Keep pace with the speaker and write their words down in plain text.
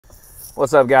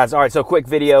What's up, guys? All right, so quick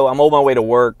video. I'm on my way to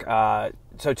work.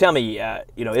 So tell me,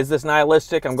 is this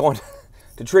nihilistic? I'm going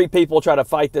to treat people, try to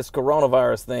fight this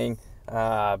coronavirus thing,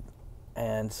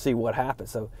 and see what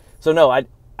happens. So no, I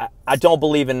don't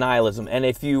believe in nihilism. And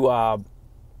if you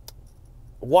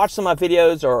watch some of my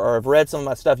videos or have read some of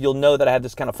my stuff, you'll know that I have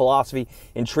this kind of philosophy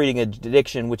in treating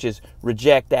addiction, which is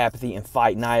reject apathy and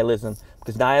fight nihilism,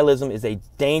 because nihilism is a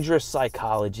dangerous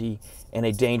psychology and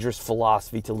a dangerous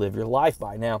philosophy to live your life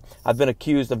by. Now, I've been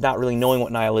accused of not really knowing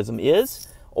what nihilism is,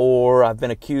 or I've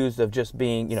been accused of just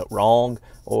being, wrong,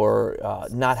 or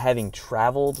not having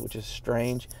traveled, which is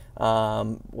strange.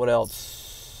 What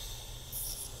else?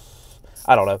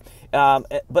 I don't know.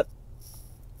 But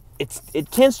it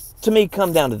tends to me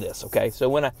come down to this, okay? So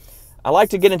when I like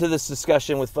to get into this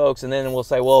discussion with folks, and then we'll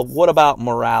say, well, what about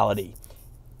morality?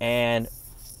 And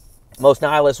most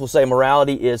nihilists will say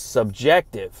morality is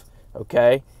subjective,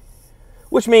 okay?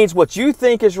 Which means what you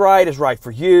think is right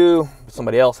for you.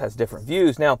 Somebody else has different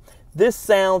views. Now, this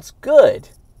sounds good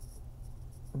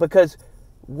because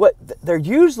what they're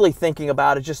usually thinking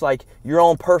about is just like your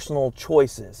own personal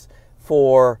choices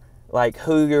for like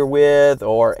who you're with,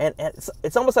 and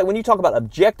it's almost like when you talk about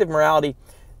objective morality,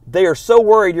 they are so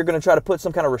worried you're going to try to put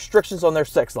some kind of restrictions on their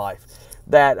sex life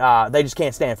that they just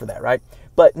can't stand for that, right?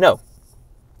 But no,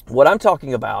 what I'm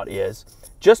talking about is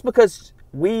just because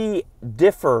we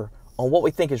differ on what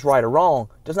we think is right or wrong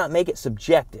does not make it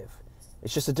subjective.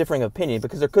 It's just a differing opinion,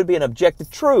 because there could be an objective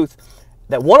truth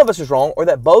that one of us is wrong or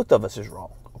that both of us is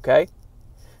wrong, okay?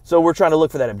 So we're trying to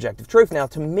look for that objective truth. Now,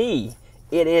 to me,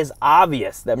 it is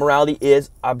obvious that morality is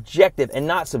objective and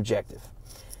not subjective.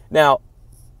 Now,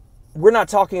 we're not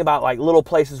talking about like little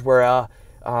places where,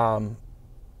 the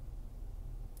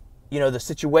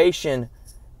situation,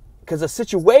 because a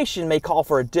situation may call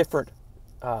for a different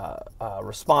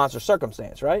response or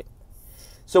circumstance, right?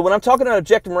 So when I'm talking about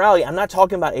objective morality, I'm not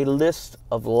talking about a list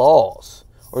of laws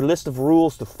or a list of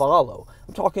rules to follow.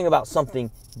 I'm talking about something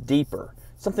deeper,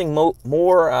 something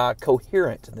more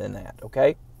coherent than that,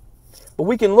 okay? But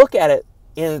we can look at it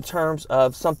in terms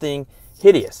of something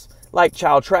hideous, like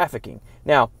child trafficking.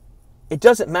 Now, it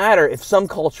doesn't matter if some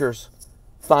cultures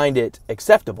find it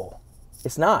acceptable.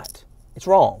 It's not. It's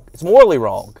wrong. It's morally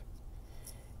wrong.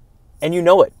 And you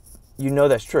know it. You know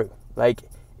that's true. Like,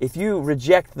 if you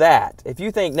reject that, if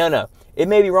you think, no, it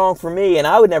may be wrong for me and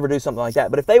I would never do something like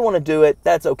that, but if they want to do it,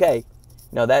 that's okay.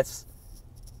 No, that's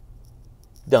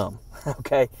dumb,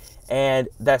 okay? And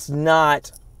that's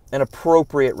not an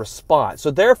appropriate response.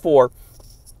 So therefore,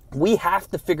 we have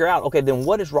to figure out, okay, then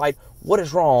what is right, what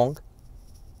is wrong,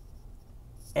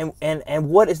 and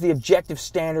what is the objective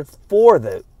standard for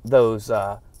those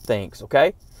things,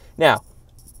 okay? Now,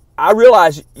 I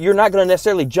realize you're not going to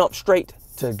necessarily jump straight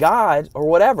to God or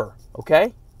whatever,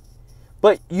 okay?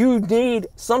 But you need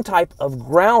some type of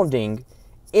grounding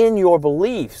in your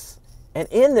beliefs and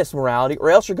in this morality, or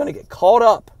else you're going to get caught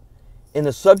up in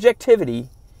the subjectivity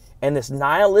and this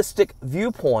nihilistic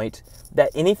viewpoint that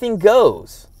anything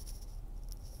goes.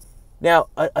 Now,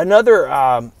 another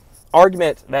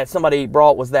argument that somebody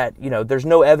brought was that, there's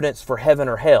no evidence for heaven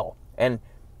or hell. And,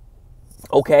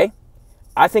 okay,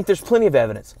 I think there's plenty of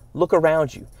evidence. Look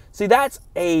around you. See, that's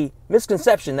a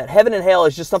misconception that heaven and hell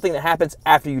is just something that happens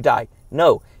after you die.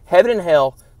 No, heaven and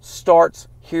hell starts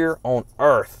here on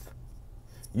earth.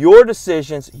 Your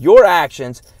decisions, your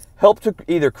actions help to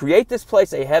either create this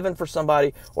place, a heaven for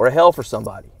somebody or a hell for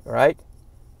somebody, all right?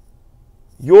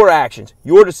 Your actions,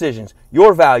 your decisions,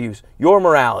 your values, your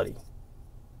morality.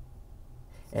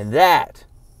 And that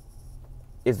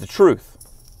is the truth.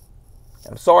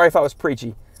 I'm sorry if I was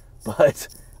preachy, but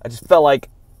I just felt like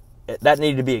that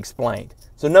needed to be explained.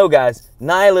 So no, guys,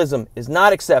 nihilism is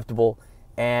not acceptable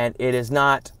and it is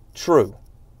not true.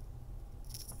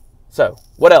 So,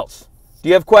 what else? Do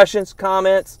you have questions,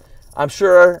 comments? I'm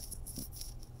sure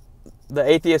the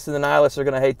atheists and the nihilists are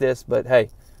going to hate this, but hey,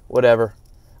 whatever.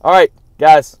 All right,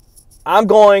 guys, I'm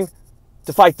going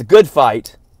to fight the good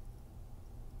fight,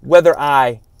 whether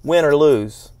I win or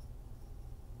lose.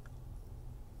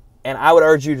 And I would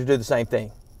urge you to do the same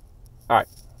thing. All right.